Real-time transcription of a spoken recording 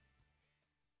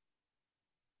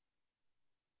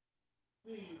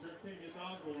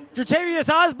Jertavius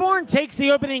Osborne takes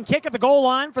the opening kick at the goal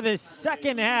line for the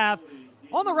second half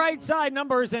on the right side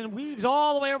numbers and weaves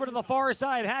all the way over to the far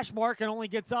side hash mark and only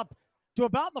gets up to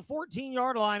about the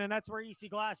 14-yard line, and that's where EC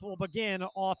Glass will begin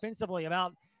offensively.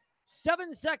 About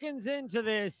 7 seconds into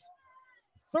this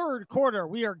third quarter,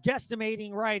 we are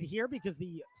guesstimating right here because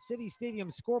the City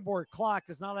Stadium scoreboard clock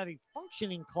does not have a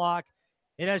functioning clock.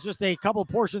 It has just a couple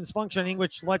portions functioning,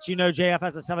 which lets you know JF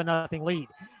has a 7-0 lead.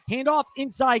 Handoff,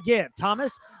 inside give.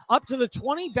 Thomas up to the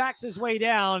 20, backs his way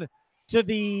down to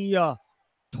the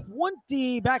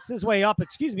 20, backs his way up,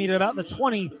 to about the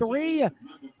 23.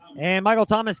 And Michael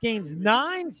Thomas gains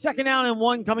 9. Second down and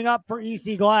 1 coming up for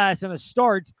EC Glass, and a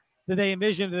start that they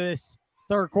envisioned this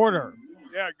third quarter.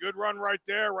 Yeah, good run right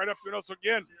there, right up the middle. So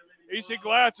again, EC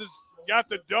Glass has got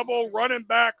the double running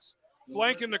backs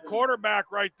flanking the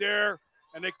quarterback right there,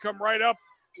 and they come right up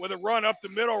with a run up the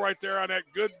middle right there on that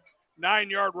good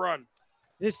 9-yard run.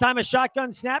 This time a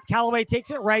shotgun snap. Callaway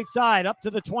takes it right side up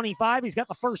to the 25. He's got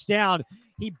the first down.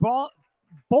 He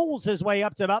bowls his way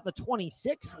up to about the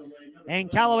 26,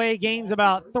 and Callaway gains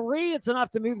about 3. It's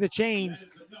enough to move the chains,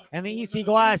 and the EC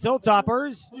Glass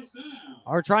Hilltoppers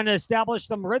are trying to establish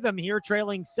some rhythm here,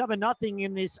 trailing 7-0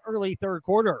 in this early third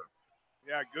quarter.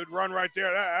 Yeah, good run right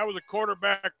there. That was a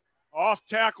quarterback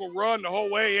off-tackle run the whole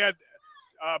way. He had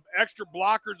extra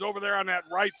blockers over there on that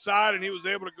right side, and he was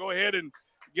able to go ahead and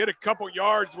get a couple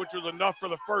yards, which was enough for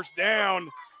the first down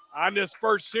on this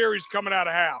first series coming out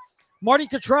of half. Marty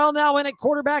Cottrell now in at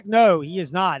quarterback. No, he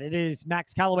is not. It is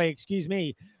Max Callaway,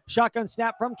 Shotgun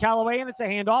snap from Callaway, and it's a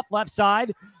handoff. Left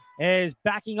side is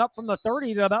backing up from the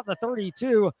 30 to about the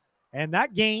 32, and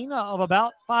that gain of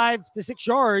about 5 to 6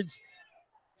 yards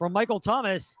from Michael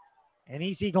Thomas. And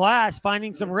EC Glass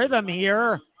finding some rhythm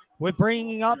here with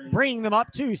bringing them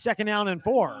up to second down and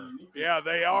 4. Yeah,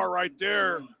 they are right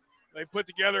there. They put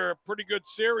together a pretty good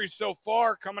series so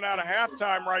far coming out of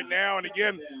halftime right now. And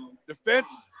again,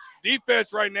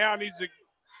 defense right now needs to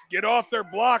get off their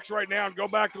blocks right now and go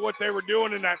back to what they were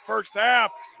doing in that first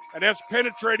half, and that's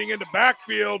penetrating into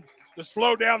backfield to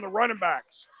slow down the running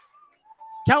backs.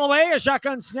 Callaway, a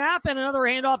shotgun snap, and another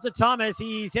handoff to Thomas.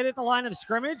 He's hit at the line of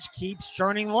scrimmage, keeps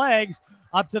churning legs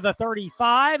up to the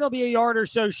 35. He'll be a yard or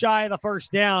so shy of the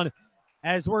first down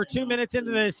as we're 2 minutes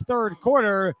into this third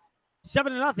quarter.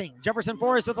 7-0. Jefferson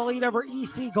Forest with the lead over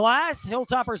EC Glass.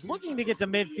 Hilltoppers looking to get to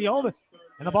midfield,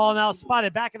 and the ball now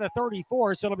spotted back at the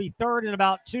 34, so it'll be third and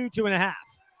about 2.5.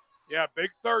 Yeah,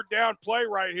 big third down play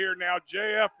right here now.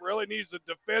 JF really needs to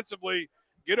defensively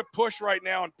get a push right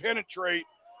now and penetrate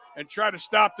and try to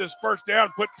stop this first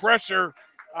down, put pressure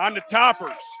on the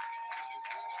Toppers.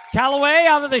 Callaway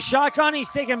out of the shotgun. He's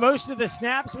taken most of the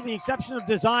snaps with the exception of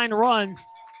design runs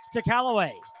to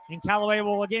Callaway. And Callaway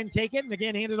will again take it and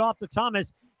again hand it off to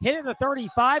Thomas. Hit at the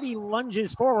 35. He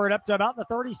lunges forward up to about the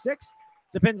 36.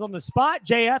 Depends on the spot.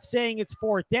 JF saying it's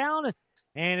fourth down.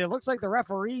 And it looks like the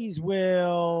referees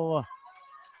will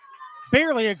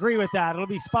barely agree with that. It'll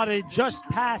be spotted just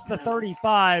past the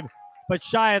 35, but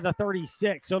shy of the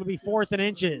 36. So it'll be 4th and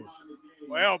inches.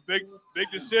 Well, big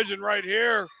decision right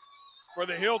here for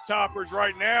the Hilltoppers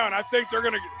right now. And I think they're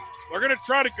gonna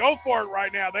try to go for it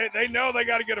right now. They know they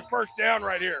got to get a first down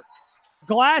right here.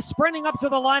 Glass sprinting up to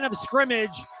the line of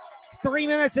scrimmage. 3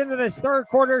 minutes into this third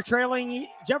quarter, trailing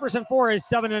Jefferson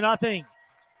Forest 7-0.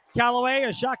 Callaway,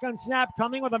 a shotgun snap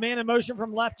coming with a man in motion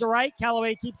from left to right.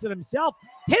 Callaway keeps it himself.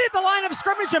 Hit at the line of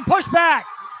scrimmage and push back.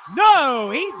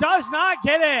 No, he does not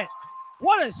get it.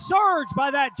 What a surge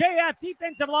by that JF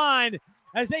defensive line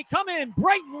as they come in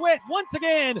bright and wit once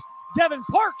again. Devin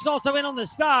Parks also in on the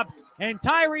stop, and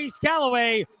Tyrese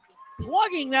Callaway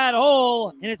plugging that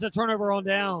hole, and it's a turnover on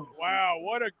downs. Wow,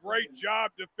 what a great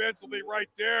job defensively right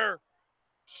there.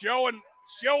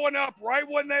 Showing up right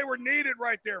when they were needed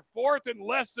right there. 4th and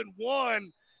less than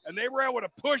 1, and they were able to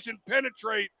push and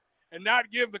penetrate and not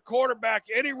give the quarterback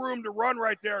any room to run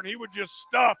right there, and he would just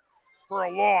stuff for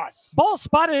a loss. Ball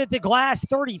spotted at the Glass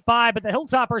 35, but the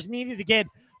Hilltoppers needed to get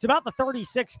to about the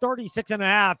 36 and a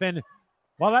half, and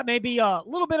while that may be a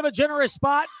little bit of a generous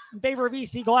spot in favor of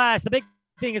EC Glass, the big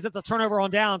thing is it's a turnover on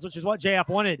downs, which is what JF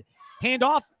wanted.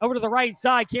 Handoff over to the right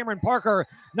side. Cameron Parker,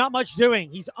 not much doing.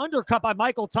 He's undercut by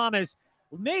Michael Thomas.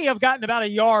 May have gotten about a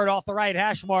yard off the right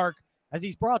hash mark as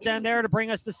he's brought down there to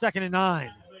bring us to 2nd and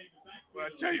 9. Well, I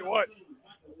tell you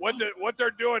what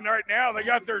they're doing right now, they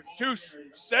got their 2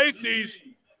 safeties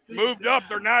moved up.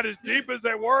 They're not as deep as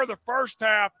they were the first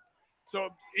half. So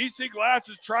EC Glass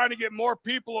is trying to get more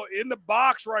people in the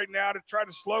box right now to try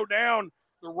to slow down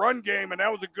the run game, and that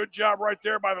was a good job right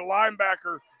there by the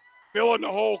linebacker, filling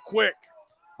the hole quick.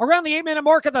 Around the 8-minute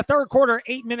mark of the third quarter,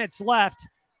 8 minutes left.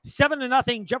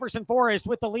 7-0 Jefferson Forest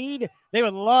with the lead. They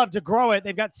would love to grow it.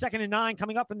 They've got 2nd and 9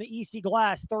 coming up from the EC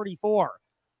Glass 34.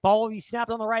 Ball will be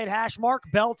snapped on the right hash mark.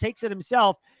 Bell takes it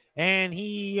himself, and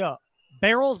he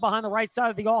barrels behind the right side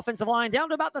of the offensive line down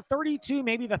to about the 32,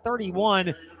 maybe the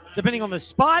 31, depending on the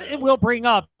spot. It will bring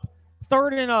up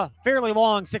 3rd and a fairly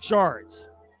long 6 yards.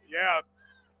 Yeah.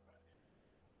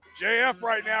 JF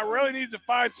right now really needs to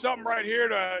find something right here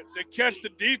to catch the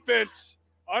defense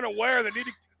unaware. They need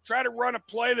to try to run a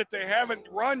play that they haven't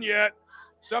run yet,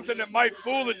 something that might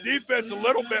fool the defense a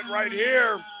little bit right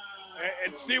here,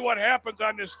 and see what happens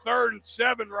on this 3rd and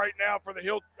 7 right now for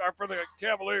the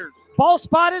Cavaliers. Ball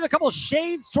spotted, a couple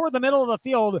shades toward the middle of the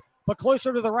field, but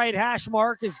closer to the right hash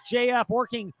mark is JF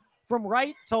working from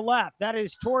right to left. That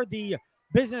is toward the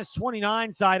Business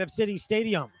 29 side of City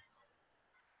Stadium.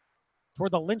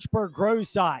 Toward the Lynchburg Grove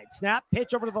side. Snap,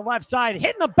 pitch over to the left side,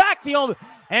 hitting the backfield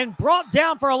and brought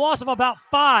down for a loss of about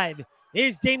 5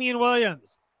 is Damian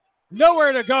Williams.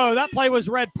 Nowhere to go. That play was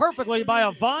read perfectly by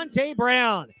Avante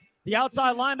Brown, the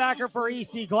outside linebacker for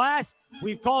EC Glass.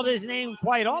 We've called his name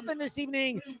quite often this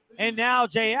evening, and now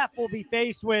JF will be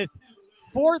faced with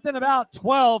 4th and about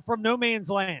 12 from no man's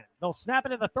land. They'll snap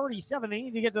it at the 37. They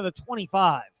need to get to the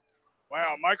 25.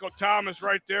 Wow, Michael Thomas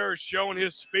right there is showing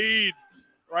his speed.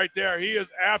 Right there, he is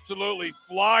absolutely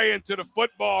flying to the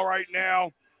football right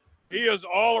now. He is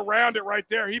all around it right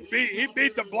there. He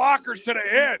beat the blockers to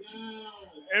the edge.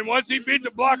 And once he beat the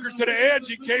blockers to the edge,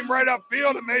 he came right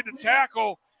upfield and made the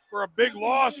tackle for a big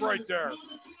loss right there.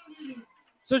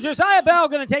 So Josiah Bell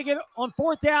going to take it on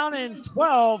 4th down and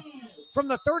 12 from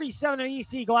the 37 of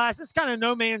EC Glass. It's kind of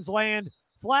no man's land.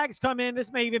 Flags come in.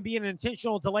 This may even be an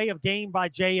intentional delay of game by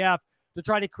JF to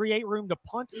try to create room to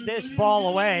punt this ball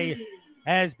away,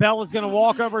 as Bell is going to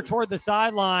walk over toward the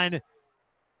sideline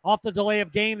off the delay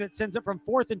of game that sends it from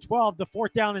 4th and 12 to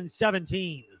 4th down and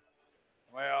 17.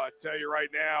 Well, I tell you right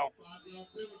now,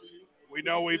 we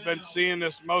know we've been seeing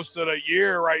this most of the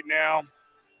year right now.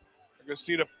 I can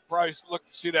see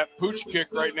see that pooch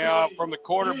kick right now from the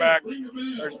quarterback.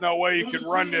 There's no way you can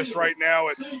run this right now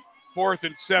at 4th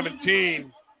and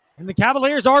 17. And the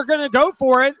Cavaliers are going to go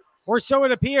for it, or so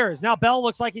it appears. Now Bell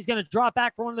looks like he's going to drop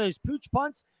back for one of those pooch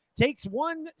punts. Takes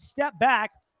one step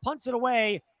back, punts it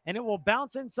away, and it will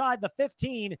bounce inside the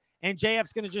 15, and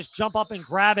JF's going to just jump up and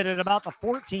grab it at about the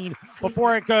 14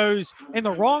 before it goes in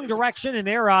the wrong direction in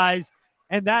their eyes,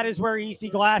 and that is where EC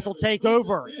Glass will take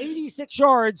over. 86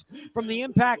 yards from the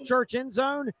Impact Church end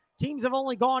zone. Teams have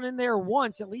only gone in there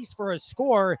once, at least for a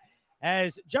score,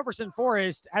 as Jefferson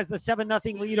Forest has the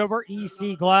 7-0 lead over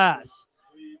EC Glass.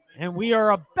 And we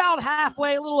are about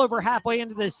halfway, a little over halfway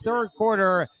into this 3rd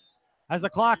quarter, as the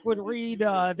clock would read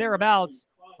thereabouts,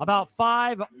 about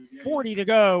 5:40 to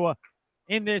go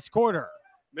in this quarter.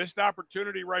 Missed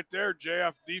opportunity right there.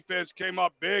 JF defense came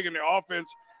up big, and the offense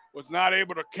was not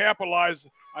able to capitalize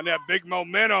on that big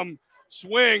momentum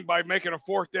swing by making a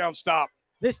 4th down stop.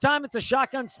 This time it's a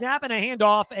shotgun snap and a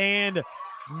handoff, and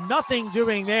nothing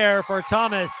doing there for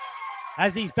Thomas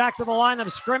as he's back to the line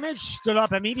of scrimmage. Stood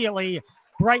up immediately.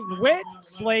 Brighton Witt,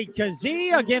 Slade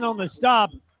Kazee again on the stop.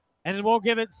 And we'll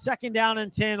give it 2nd down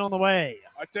and 10 on the way.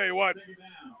 I tell you what,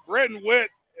 Britton Witt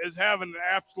is having an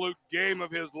absolute game of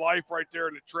his life right there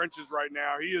in the trenches right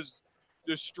now. He is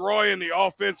destroying the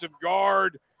offensive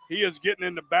guard. He is getting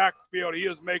in the backfield. He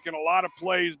is making a lot of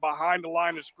plays behind the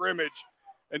line of scrimmage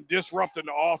and disrupting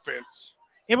the offense.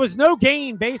 It was no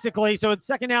gain, basically, so it's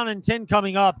 2nd down and 10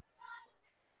 coming up.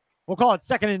 We'll call it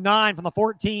 2nd and 9 from the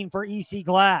 14 for EC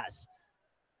Glass.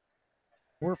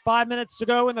 We're 5 minutes to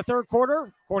go in the 3rd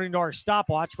quarter, according to our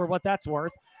stopwatch, for what that's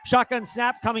worth. Shotgun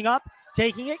snap coming up,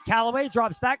 taking it. Callaway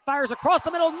drops back, fires across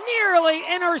the middle, nearly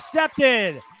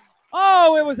intercepted.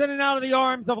 Oh, it was in and out of the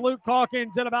arms of Luke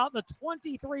Calkins at about the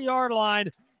 23-yard line.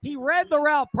 He read the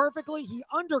route perfectly. He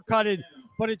undercutted,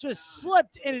 but it just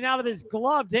slipped in and out of his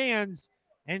gloved hands,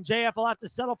 and JF will have to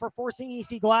settle for forcing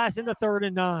EC Glass into 3rd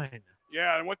and 9.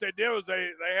 Yeah, and what they did was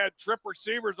they had trip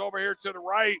receivers over here to the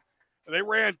right. They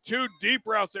ran 2 deep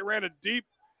routes. They ran a deep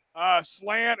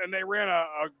slant, and they ran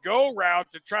a go route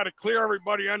to try to clear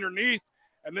everybody underneath.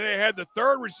 And then they had the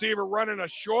 3rd receiver running a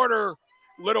shorter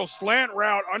little slant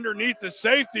route underneath the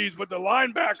safeties, but the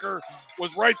linebacker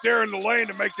was right there in the lane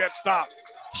to make that stop.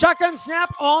 Shotgun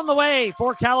snap on the way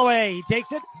for Callaway. He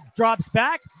takes it, drops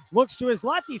back, looks to his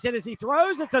left. He's hit as he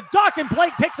throws. It's a duck, and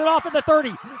Blake picks it off at the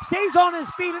 30. Stays on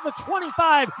his feet at the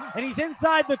 25, and he's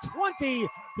inside the 20.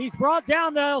 He's brought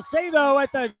down, they'll say, though,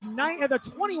 at the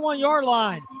 21-yard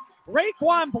line.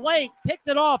 Raekwon Blake picked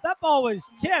it off. That ball was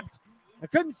tipped. I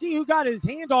couldn't see who got his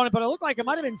hand on it, but it looked like it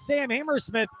might have been Sam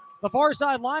Hammersmith, the far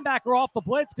side linebacker, off the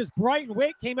blitz, because Brighton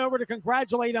Witt came over to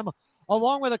congratulate him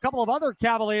along with a couple of other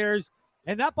Cavaliers,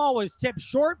 and that ball was tipped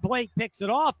short. Blake picks it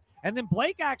off, and then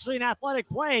Blake, actually an athletic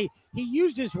play, he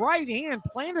used his right hand,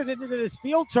 planted it into this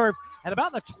field turf at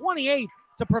about the 28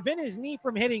 to prevent his knee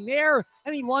from hitting there,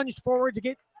 and he lunged forward to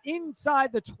get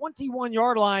inside the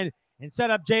 21-yard line and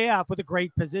set up JF with a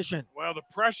great position. Well, the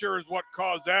pressure is what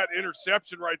caused that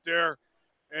interception right there,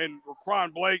 and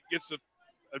Raquan Blake gets the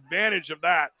advantage of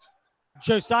that.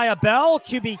 Josiah Bell,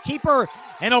 QB keeper,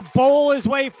 and he'll bowl his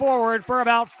way forward for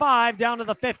about 5 down to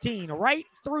the 15, right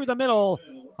through the middle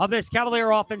of this Cavalier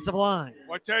offensive line.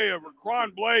 Well, I tell you,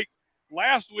 Raquan Blake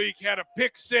last week had a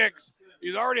pick 6.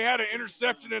 He's already had an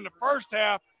interception in the first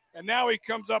half, and now he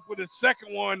comes up with his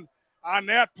second one on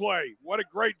that play. What a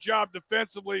great job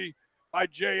defensively by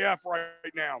JF right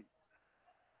now.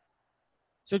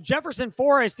 So Jefferson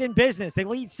Forest in business. They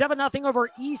lead 7-0 over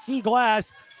EC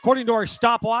Glass, according to our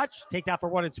stopwatch. Take that for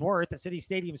what it's worth. The City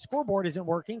Stadium scoreboard isn't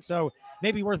working, so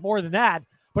maybe worth more than that.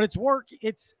 But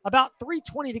it's about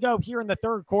 3:20 to go here in the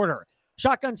third quarter.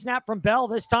 Shotgun snap from Bell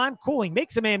this time. Cooling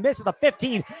makes a man miss at the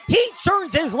 15. He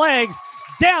churns his legs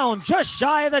down just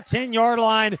shy of the 10-yard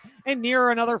line and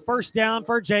near another first down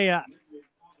for JF.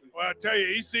 Well, I tell you,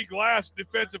 EC Glass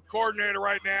defensive coordinator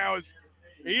right now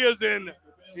he is in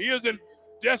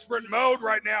desperate mode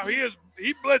right now.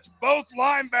 He blitzed both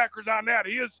linebackers on that.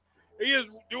 He is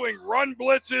doing run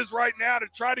blitzes right now to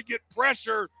try to get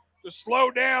pressure to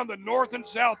slow down the north and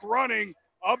south running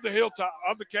of the Hilltop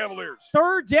of the Cavaliers.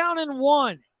 3rd down and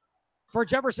 1 for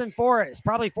Jefferson Forest.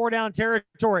 Probably 4-down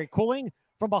territory. Cooling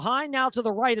from behind now to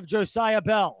the right of Josiah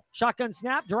Bell. Shotgun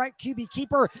snap, direct QB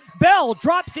keeper. Bell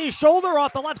drops his shoulder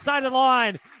off the left side of the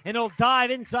line, and he'll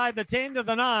dive inside the 10 to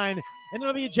the 9, and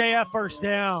it'll be a JF first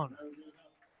down.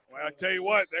 Well, I tell you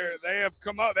what, they have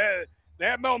come up.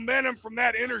 That momentum from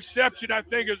that interception, I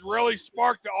think, has really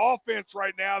sparked the offense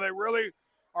right now. They really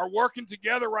are working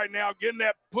together right now, getting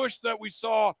that push that we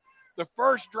saw the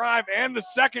first drive and the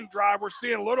second drive. We're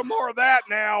seeing a little more of that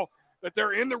now that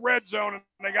they're in the red zone and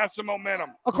they got some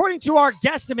momentum. According to our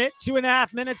guesstimate,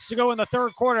 2.5 minutes to go in the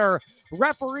third quarter,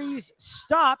 referees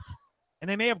stopped, and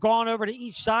they may have gone over to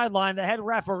each sideline. The head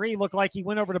referee looked like he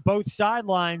went over to both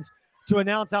sidelines to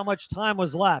announce how much time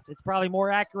was left. It's probably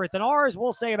more accurate than ours.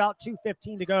 We'll say about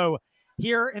 2:15 to go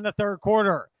here in the third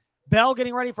quarter. Bell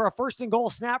getting ready for a 1st and goal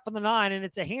snap from the 9, and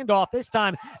it's a handoff this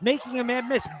time, making a man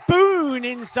miss. Boone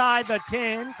inside the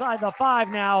 10, inside the 5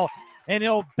 now, and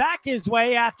he'll back his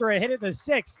way after a hit at the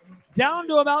 6, down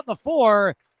to about the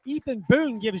 4. Ethan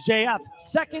Boone gives JF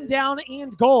 2nd down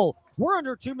and goal. We're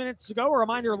under 2 minutes to go. A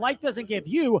reminder, life doesn't give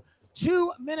you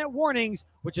 2-minute warnings,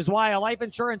 which is why a life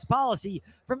insurance policy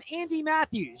from Andy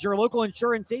Matthews, your local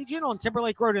insurance agent on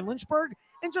Timberlake Road in Lynchburg,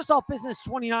 and just off Business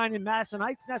 29 in Madison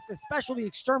Heights. That's especially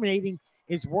exterminating,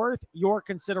 is worth your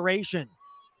consideration.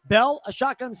 Bell, a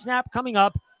shotgun snap coming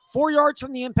up, 4 yards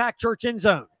from the Impact Church end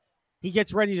zone. He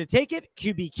gets ready to take it.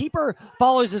 QB keeper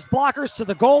follows his blockers to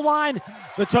the goal line.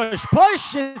 The tush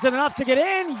push, is it enough to get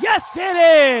in? Yes, it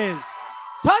is.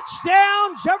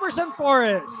 Touchdown, Jefferson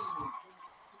Forest.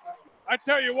 I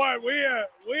tell you what, we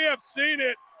have seen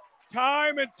it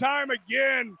time and time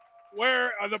again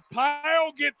where the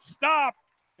pile gets stopped,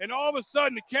 and all of a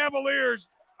sudden the Cavaliers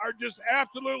are just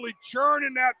absolutely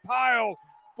churning that pile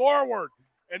forward.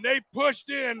 And they pushed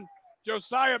in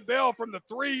Josiah Bell from the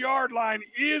 3-yard line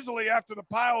easily after the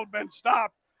pile had been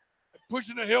stopped,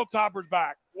 pushing the Hilltoppers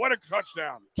back. What a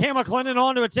touchdown. Cam McClendon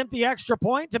on to attempt the extra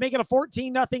point to make it a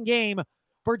 14-0 game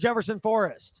for Jefferson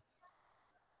Forest.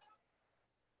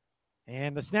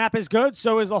 And the snap is good,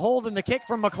 so is the hold and the kick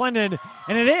from McClendon.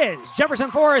 And it is Jefferson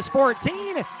Forest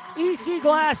 14, EC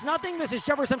Glass nothing. This is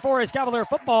Jefferson Forest Cavalier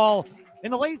football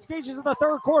in the late stages of the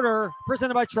third quarter,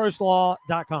 presented by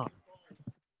TrostLaw.com.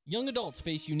 Young adults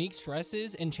face unique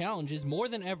stresses and challenges more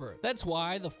than ever. That's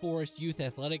why the Forest Youth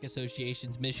Athletic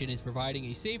Association's mission is providing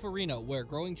a safe arena where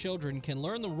growing children can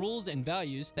learn the rules and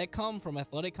values that come from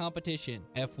athletic competition.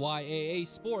 FYAA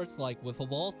sports like wiffle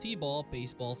ball, t-ball,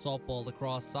 baseball, softball,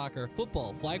 lacrosse, soccer,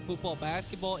 football, flag football,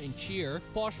 basketball, and cheer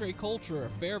foster a culture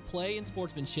of fair play and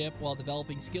sportsmanship while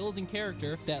developing skills and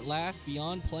character that last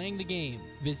beyond playing the game.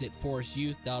 Visit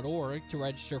forestyouth.org to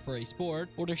register for a sport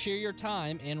or to share your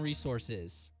time and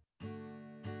resources.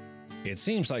 It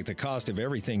seems like the cost of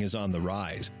everything is on the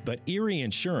rise, but Erie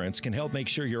Insurance can help make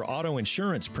sure your auto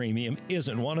insurance premium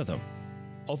isn't one of them.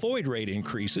 Avoid rate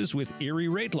increases with Erie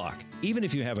Rate Lock. Even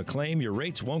if you have a claim, your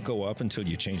rates won't go up until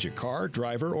you change your car,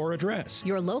 driver, or address.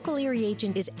 Your local Erie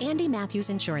agent is Andy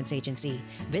Matthews Insurance Agency.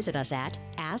 Visit us at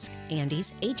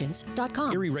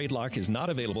askandysagents.com. Erie Rate Lock is not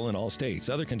available in all states.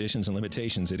 Other conditions and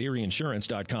limitations at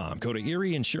erieinsurance.com. Go to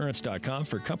erieinsurance.com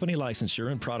for company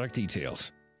licensure and product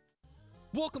details.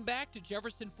 Welcome back to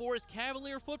Jefferson Forest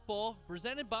Cavalier football,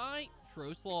 presented by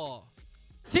Trost Law.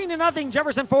 13-0,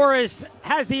 Jefferson Forest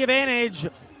has the advantage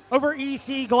over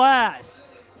EC Glass.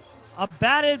 A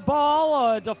batted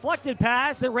ball, a deflected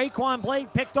pass that Raekwon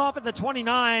Blake picked off at the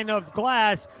 29 of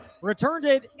Glass, returned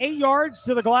it 8 yards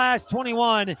to the Glass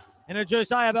 21, and a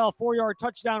Josiah Bell 4-yard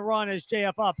touchdown run as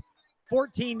JF up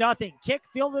 14-0. Kick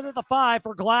fielded at the 5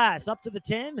 for Glass, up to the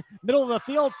 10, middle of the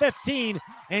field 15,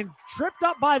 and tripped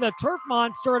up by the Turf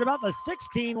Monster at about the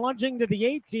 16, lunging to the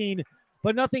 18,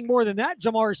 but nothing more than that.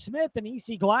 Jamar Smith and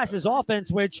EC Glass's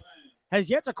offense, which has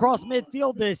yet to cross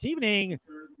midfield this evening,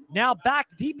 now back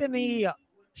deep in the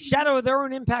shadow of their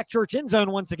own Impact Church end zone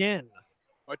once again.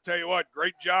 I tell you what,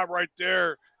 great job right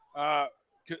there.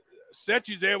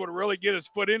 Setchi's able to really get his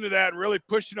foot into that and really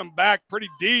pushing them back pretty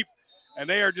deep, and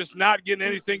they are just not getting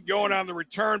anything going on the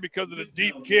return because of the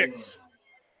deep kicks.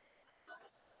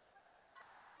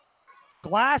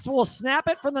 Glass will snap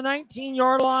it from the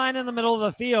 19-yard line in the middle of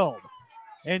the field.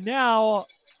 And now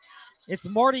it's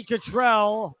Marty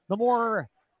Cottrell, the more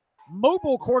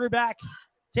mobile quarterback,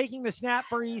 taking the snap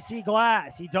for EC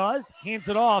Glass. He does, hands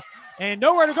it off, and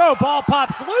nowhere to go. Ball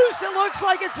pops loose. It looks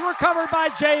like it's recovered by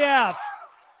JF.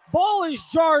 Ball is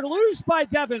jarred loose by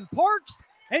Devin Parks,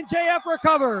 and JF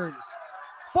recovers.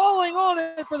 Falling on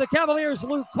it for the Cavaliers,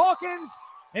 Luke Calkins,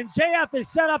 and JF is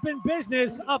set up in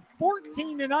business, up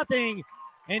 14-0,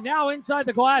 and now inside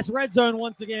the Glass red zone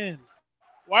once again.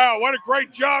 Wow, what a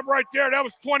great job right there. That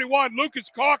was 21. Lucas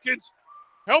Calkins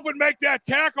helping make that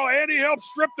tackle, and he helped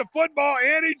strip the football,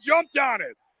 and he jumped on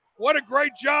it. What a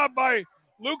great job by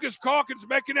Lucas Calkins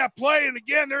making that play. And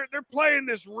again, they're playing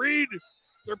this read.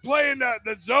 They're playing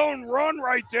the zone run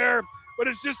right there, but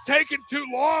it's just taking too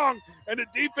long, and the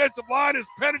defensive line is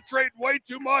penetrating way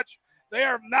too much. They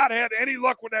have not had any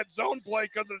luck with that zone play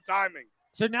because of the timing.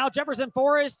 So now Jefferson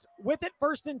Forest with it,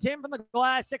 1st and 10 from the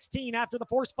Glass 16 after the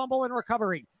forced fumble and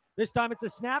recovery. This time it's a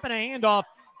snap and a handoff,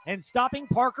 and stopping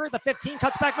Parker, the 15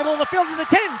 cuts back middle of the field to the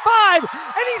 10, 5,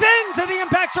 and he's into the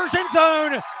Impact Church end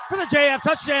zone for the JF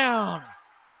touchdown.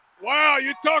 Wow,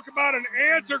 you talk about an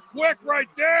answer quick right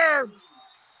there.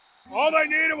 All they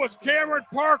needed was Cameron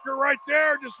Parker right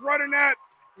there, just running that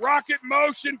rocket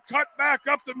motion, cut back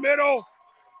up the middle.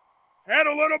 Had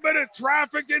a little bit of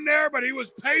traffic in there, but he was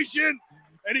patient,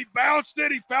 and he bounced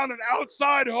it. He found an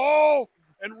outside hole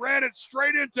and ran it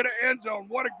straight into the end zone.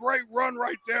 What a great run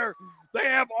right there. They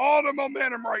have all the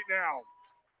momentum right now.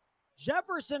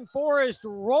 Jefferson Forest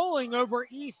rolling over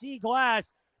EC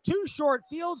Glass. 2 short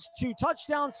fields, 2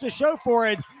 touchdowns to show for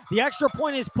it. The extra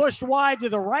point is pushed wide to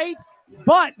the right,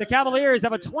 but the Cavaliers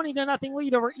have a 20-0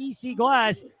 lead over EC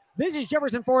Glass. This is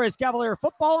Jefferson Forest Cavalier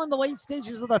football in the late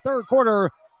stages of the third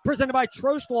quarter, presented by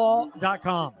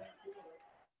TrostLaw.com.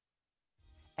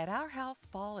 At our house,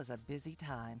 fall is a busy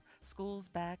time. School's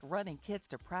back, running kids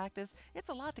to practice. It's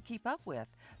a lot to keep up with.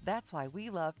 That's why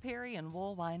we love Perry and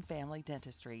Woolwine Family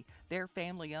Dentistry. They're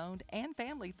family-owned and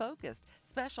family-focused,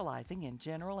 specializing in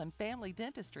general and family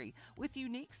dentistry with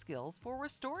unique skills for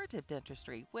restorative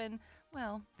dentistry when,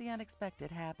 well, the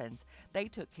unexpected happens. They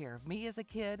took care of me as a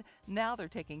kid. Now they're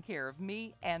taking care of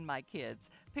me and my kids.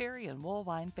 Perry and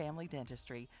Woolwine Family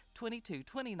Dentistry,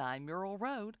 2229 Murrell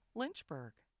Road,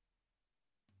 Lynchburg.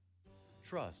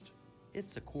 Trust.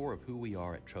 It's the core of who we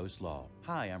are at Trost Law.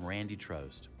 Hi, I'm Randy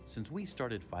Trost. Since we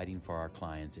started fighting for our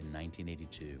clients in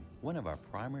 1982, one of our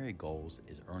primary goals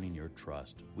is earning your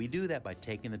trust. We do that by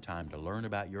taking the time to learn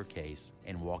about your case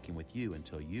and walking with you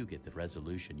until you get the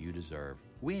resolution you deserve.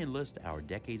 We enlist our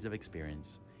decades of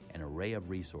experience and array of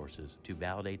resources to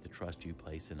validate the trust you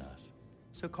place in us.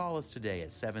 So call us today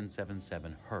at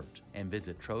 777-HURT and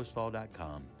visit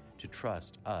TrostLaw.com to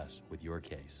trust us with your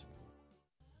case.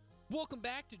 Welcome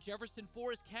back to Jefferson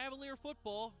Forest Cavalier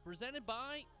football, presented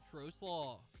by Trost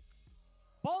Law.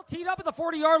 Ball teed up at the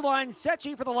 40-yard line.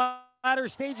 Setchi for the latter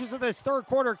stages of this third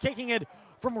quarter, kicking it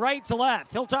from right to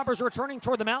left. Hilltoppers returning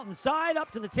toward the mountainside,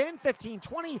 up to the 10, 15,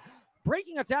 20,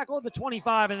 breaking a tackle at the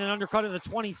 25, and then undercut at the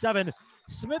 27.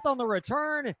 Smith on the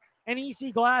return, and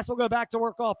EC Glass will go back to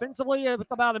work offensively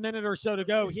with about a minute or so to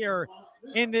go here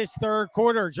in this third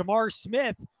quarter. Jamar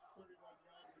Smith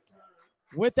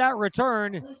with that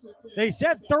return. They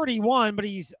said 31, but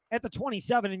he's at the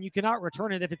 27, and you cannot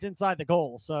return it if it's inside the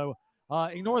goal. So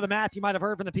ignore the math you might have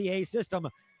heard from the PA system,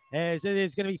 as it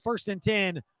is going to be 1st and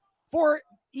 10 for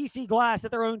EC Glass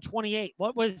at their own 28.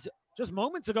 What was just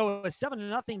moments ago a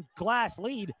 7-0 Glass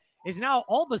lead is now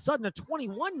all of a sudden a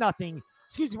 21-0.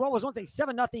 What was once a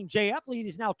 7-0 JF lead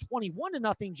is now 21-0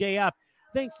 JF,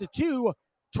 thanks to 2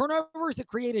 turnovers that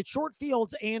created short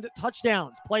fields and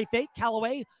touchdowns. Play fake,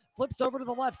 Callaway flips over to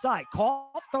the left side.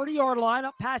 Caught 30-yard line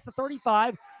up past the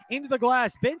 35, into the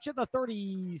glass bench at the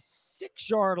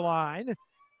 36-yard line.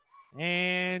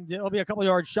 And it'll be a couple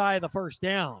yards shy of the first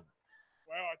down.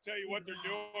 Well, I tell you what they're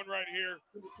doing right here.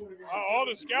 All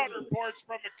the scouting reports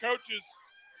from the coaches,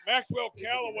 Maxwell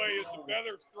Callaway is the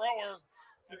better thrower,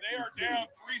 and they are down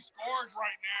 3 scores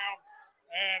right now.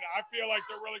 And I feel like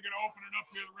they're really going to open it up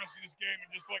here the rest of this game and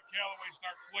just let Callaway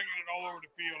start flinging it all over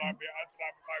the field. That's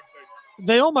what I think.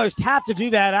 They almost have to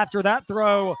do that after that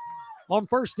throw on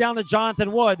first down to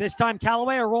Jonathan Wood. This time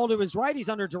Callaway a roll to his right. He's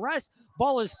under duress.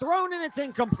 Ball is thrown and it's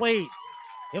incomplete.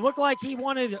 It looked like he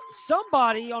wanted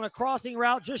somebody on a crossing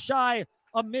route just shy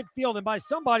of midfield. And by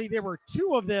somebody, there were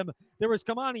 2 of them. There was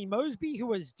Kamani Mosby, who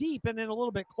was deep, and then a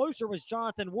little bit closer was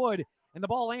Jonathan Wood. And the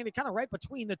ball landed kind of right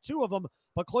between the 2 of them,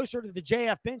 but closer to the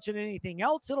JF bench than anything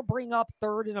else. It'll bring up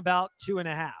 3rd and about 2.5. Well,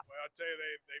 I'll tell you,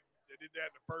 they did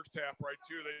that in the first half, right,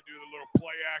 too. They do the little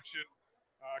play action.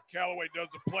 Callaway does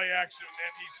the play action, and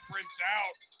then he sprints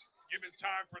out, giving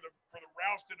time for the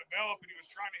routes to develop, and he was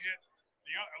trying to hit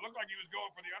it looked like he was going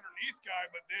for the underneath guy,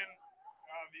 but then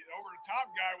the over-the-top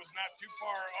guy was not too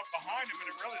far up behind him,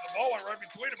 and the ball went right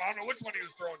between them. I don't know which one he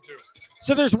was throwing to.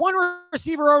 So there's 1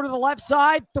 receiver over to the left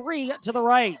side, 3 to the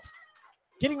right.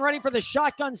 Getting ready for the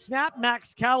shotgun snap,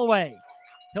 Max Callaway.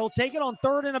 He'll take it on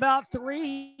 3rd and about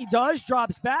 3. He does,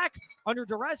 drops back, under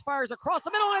duress, fires across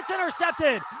the middle, and it's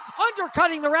intercepted.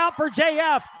 Undercutting the route for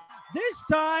JF. This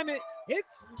time,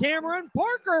 it's Cameron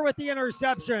Parker with the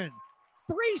interception.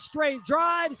 3 straight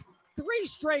drives, 3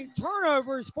 straight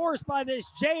turnovers forced by this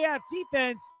JF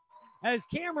defense as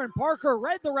Cameron Parker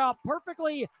read the route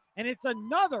perfectly, and it's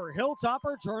another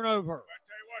Hilltopper turnover. I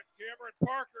tell you what, Cameron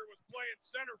Parker was playing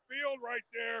center field right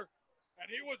there, and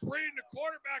he was reading the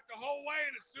quarterback the whole way,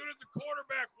 and as soon as the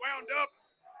quarterback wound up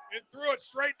and threw it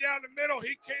straight down the middle,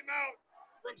 he came out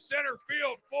from center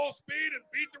field full speed and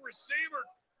beat the receiver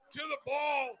to the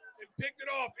ball and picked it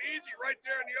off easy right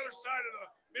there on the other side of the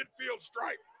midfield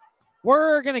stripe.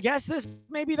 We're going to guess this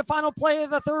may be the final play of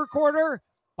the 3rd quarter.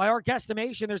 By our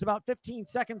guesstimation, there's about 15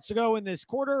 seconds to go in this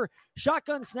quarter.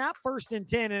 Shotgun snap, 1st and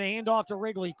 10, and a handoff to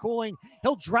Wrigley Cooling.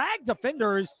 He'll drag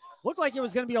defenders. Looked like it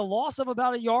was going to be a loss of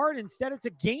about 1 yard. Instead, it's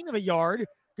a gain of 1 yard.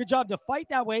 Good job to fight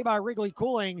that way by Wrigley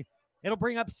Cooling. It'll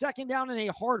bring up 2nd down and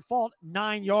a hard-fought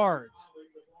 9 yards.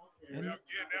 Again,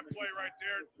 that play right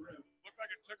there looked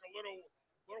like it took a little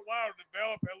while to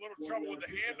develop, had a little trouble with the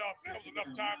handoff. That was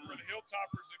enough time for the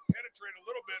Hilltoppers to penetrate a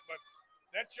little bit, but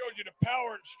that shows you the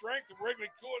power and strength of Wrigley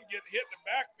Cooling getting hit in the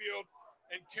backfield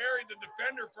and carried the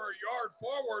defender for 1 yard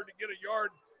forward to get 1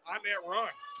 yard on that run.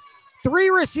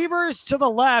 3 receivers to the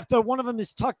left, though one of them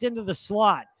is tucked into the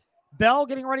slot. Bell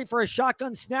getting ready for a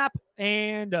shotgun snap,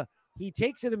 and he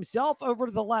takes it himself over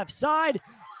to the left side,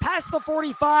 past the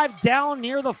 45, down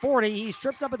near the 40. He's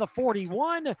tripped up at the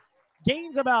 41.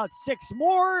 Gains about 6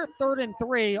 more, 3rd and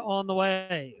 3 on the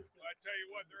way. Well, I tell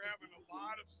you what, they're having a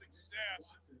lot of success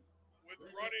with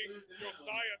running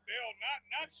Josiah Bell,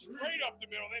 not straight up the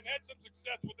middle. They've had some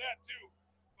success with that too.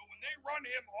 But when they run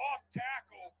him off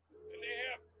tackle and they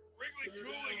have Wrigley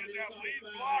Cooling as that lead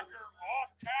blocker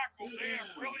off tackle, they are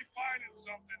really finding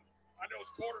something on those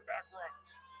quarterback runs.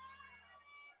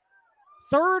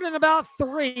 3rd and about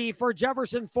 3 for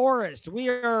Jefferson Forest. We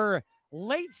are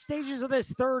late stages of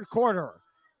this 3rd quarter.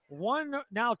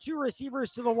 2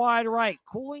 receivers to the wide right.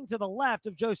 Cooling to the left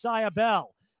of Josiah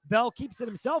Bell. Bell keeps it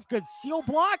himself. Good seal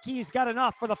block. He's got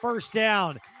enough for the 1st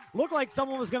down. Looked like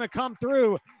someone was going to come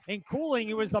through, and Cooling,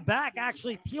 who was the back,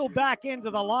 actually peeled back into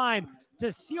the line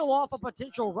to seal off a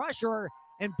potential rusher,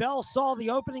 and Bell saw the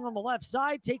opening on the left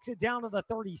side, takes it down to the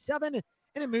 37, and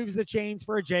it moves the chains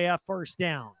for a JF 1st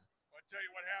down. Tell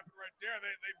you what happened right there.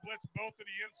 They blitzed both of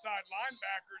the inside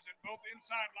linebackers, and both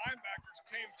inside linebackers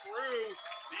came through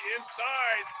the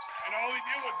inside, and all he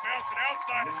did was bounce it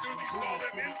outside as soon as he saw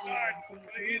them inside for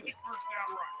the easy 1st down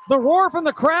run. The roar from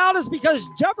the crowd is because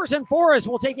Jefferson Forest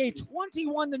will take a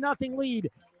 21-0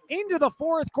 lead into the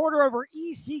 4th quarter over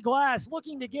EC Glass,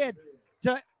 looking to get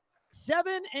to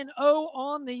 7-0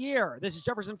 on the year. This is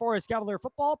Jefferson Forest Cavalier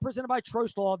Football, presented by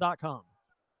TrostLaw.com.